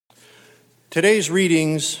Today's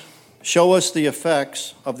readings show us the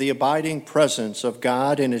effects of the abiding presence of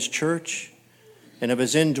God in His church and of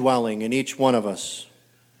His indwelling in each one of us.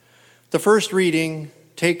 The first reading,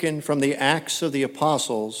 taken from the Acts of the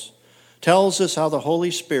Apostles, tells us how the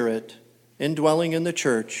Holy Spirit, indwelling in the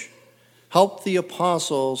church, helped the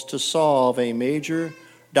apostles to solve a major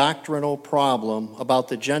doctrinal problem about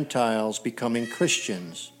the Gentiles becoming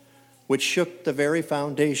Christians, which shook the very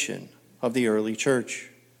foundation of the early church.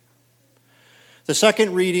 The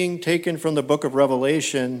second reading, taken from the book of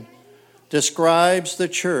Revelation, describes the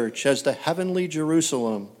church as the heavenly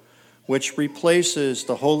Jerusalem, which replaces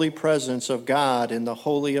the holy presence of God in the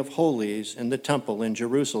Holy of Holies in the temple in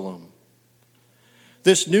Jerusalem.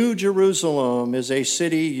 This new Jerusalem is a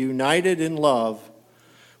city united in love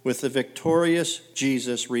with the victorious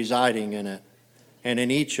Jesus residing in it and in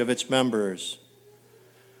each of its members.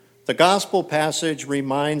 The gospel passage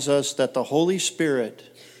reminds us that the Holy Spirit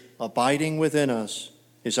abiding within us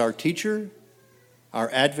is our teacher,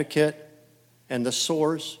 our advocate, and the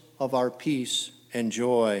source of our peace and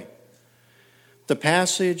joy. The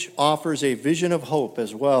passage offers a vision of hope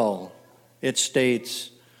as well. It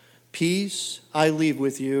states, "Peace I leave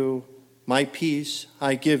with you, my peace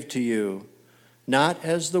I give to you. Not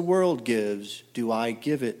as the world gives, do I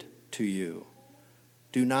give it to you.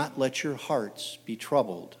 Do not let your hearts be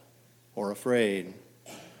troubled or afraid."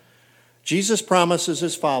 Jesus promises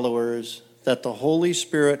his followers that the Holy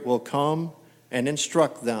Spirit will come and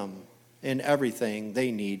instruct them in everything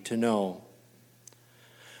they need to know.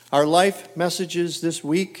 Our life messages this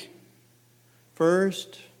week.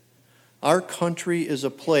 First, our country is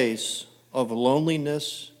a place of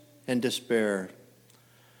loneliness and despair.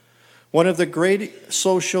 One of the great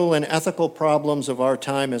social and ethical problems of our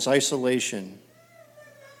time is isolation.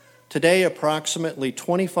 Today, approximately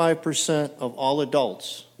 25% of all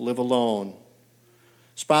adults live alone.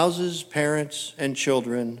 Spouses, parents, and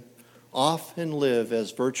children often live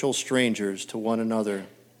as virtual strangers to one another.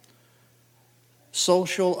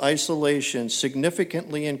 Social isolation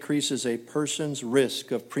significantly increases a person's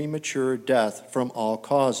risk of premature death from all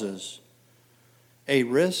causes, a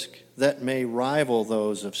risk that may rival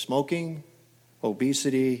those of smoking,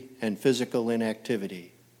 obesity, and physical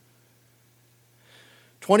inactivity.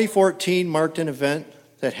 2014 marked an event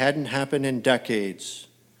that hadn't happened in decades.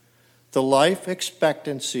 The life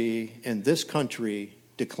expectancy in this country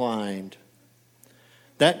declined.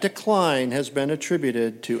 That decline has been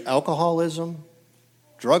attributed to alcoholism,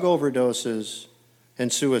 drug overdoses,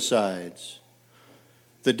 and suicides,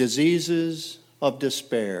 the diseases of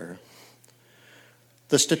despair.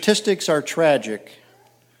 The statistics are tragic.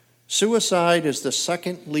 Suicide is the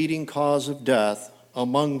second leading cause of death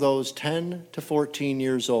among those 10 to 14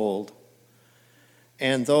 years old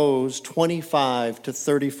and those 25 to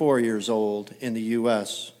 34 years old in the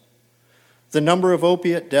U.S. The number of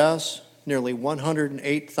opiate deaths, nearly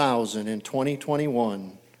 108,000 in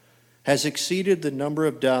 2021, has exceeded the number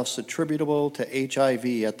of deaths attributable to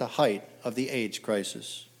HIV at the height of the AIDS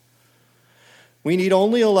crisis. We need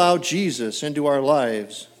only allow Jesus into our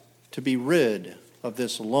lives to be rid of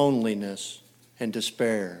this loneliness and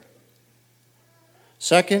despair.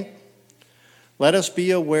 Second, let us be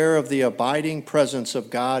aware of the abiding presence of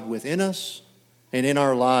God within us and in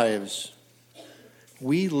our lives.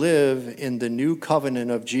 We live in the new covenant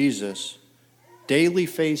of Jesus, daily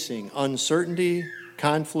facing uncertainty,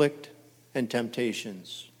 conflict, and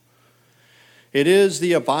temptations. It is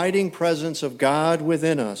the abiding presence of God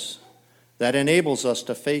within us that enables us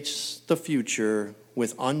to face the future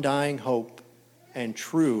with undying hope and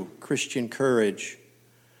true Christian courage.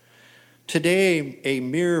 Today, a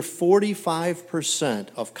mere 45%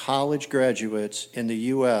 of college graduates in the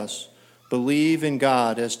U.S. believe in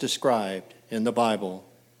God as described in the Bible.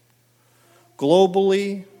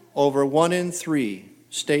 Globally, over 1 in 3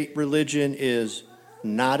 state religion is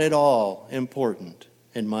not at all important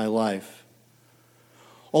in my life.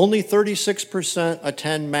 Only 36%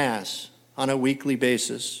 attend Mass on a weekly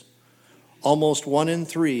basis, almost 1 in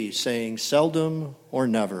 3 saying seldom or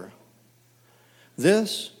never.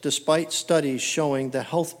 This, despite studies showing the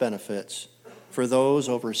health benefits for those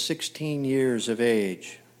over 16 years of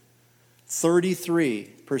age.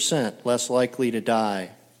 33% less likely to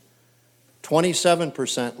die,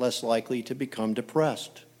 27% less likely to become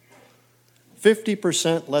depressed,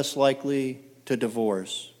 50% less likely to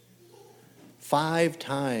divorce, 5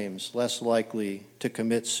 times less likely to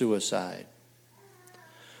commit suicide,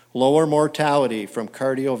 lower mortality from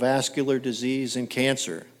cardiovascular disease and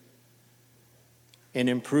cancer, and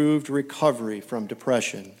improved recovery from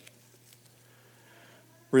depression.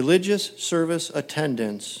 Religious service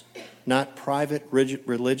attendance, not private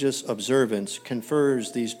religious observance,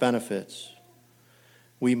 confers these benefits.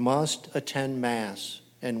 We must attend Mass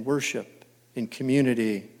and worship in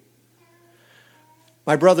community.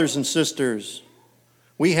 My brothers and sisters,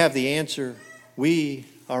 we have the answer. We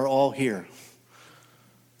are all here.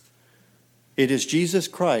 It is Jesus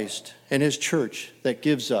Christ and his church that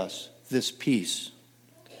gives us this peace.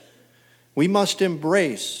 We must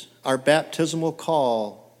embrace our baptismal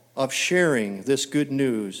call of sharing this good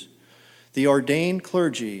news. The ordained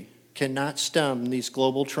clergy cannot stem these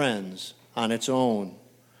global trends on its own.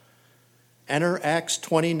 Enter Acts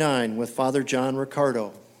 29 with Father John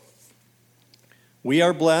Riccardo. We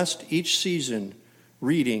are blessed each season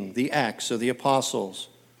reading the Acts of the Apostles,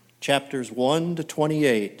 chapters 1 to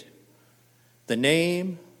 28. The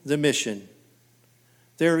name, the mission.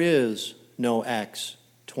 There is no Acts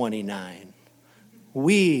 29.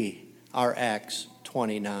 We are Acts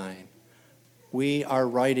 29. We are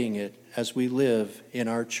writing it as we live in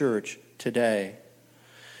our church today.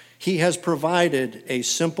 He has provided a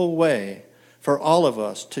simple way for all of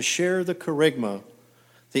us to share the kerygma,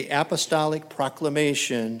 the apostolic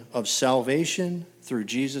proclamation of salvation through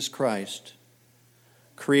Jesus Christ.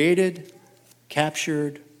 Created,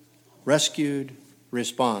 captured, rescued,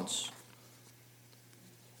 response.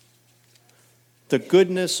 The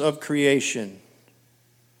goodness of creation.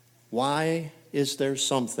 Why is there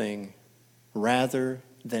something rather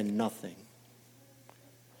than nothing?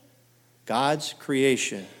 God's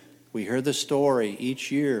creation. We hear the story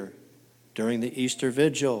each year during the Easter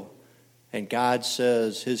Vigil, and God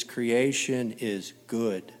says his creation is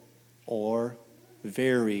good or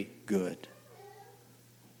very good.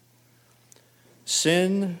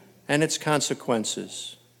 Sin and its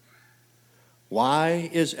consequences. Why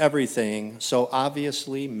is everything so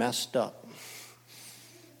obviously messed up?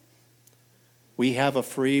 We have a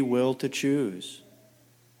free will to choose.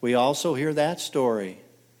 We also hear that story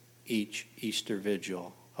each Easter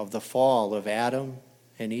Vigil of the fall of Adam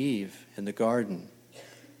and Eve in the garden.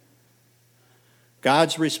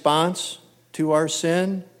 God's response to our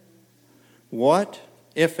sin? What,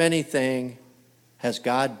 if anything, has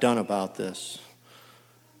God done about this?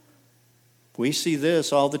 We see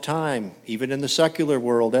this all the time, even in the secular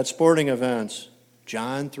world, at sporting events.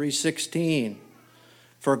 John 3:16.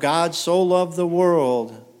 For God so loved the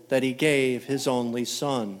world that he gave his only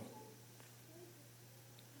Son.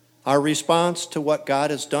 Our response to what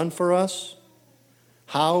God has done for us?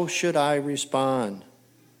 How should I respond?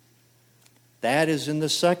 That is in the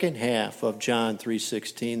second half of John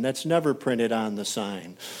 3:16. That's never printed on the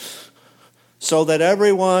sign. So that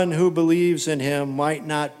everyone who believes in him might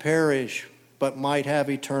not perish, but might have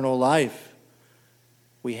eternal life.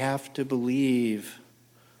 We have to believe.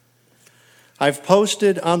 I've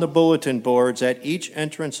posted on the bulletin boards at each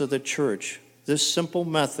entrance of the church this simple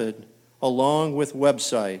method along with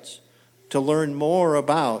websites to learn more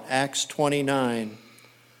about Acts 29.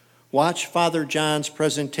 Watch Father John's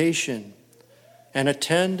presentation and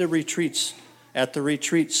attend the retreats at the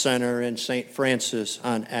Retreat Center in St. Francis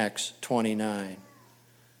on Acts 29.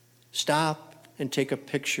 Stop and take a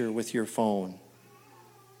picture with your phone.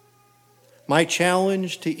 My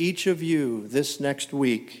challenge to each of you this next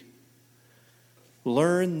week,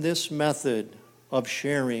 learn this method of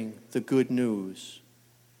sharing the good news.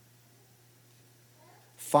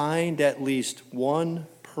 Find at least one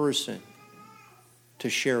person to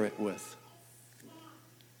share it with.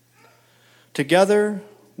 Together,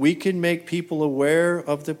 we can make people aware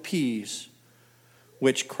of the peace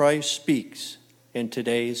which Christ speaks in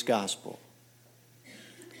today's gospel.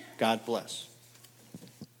 God bless.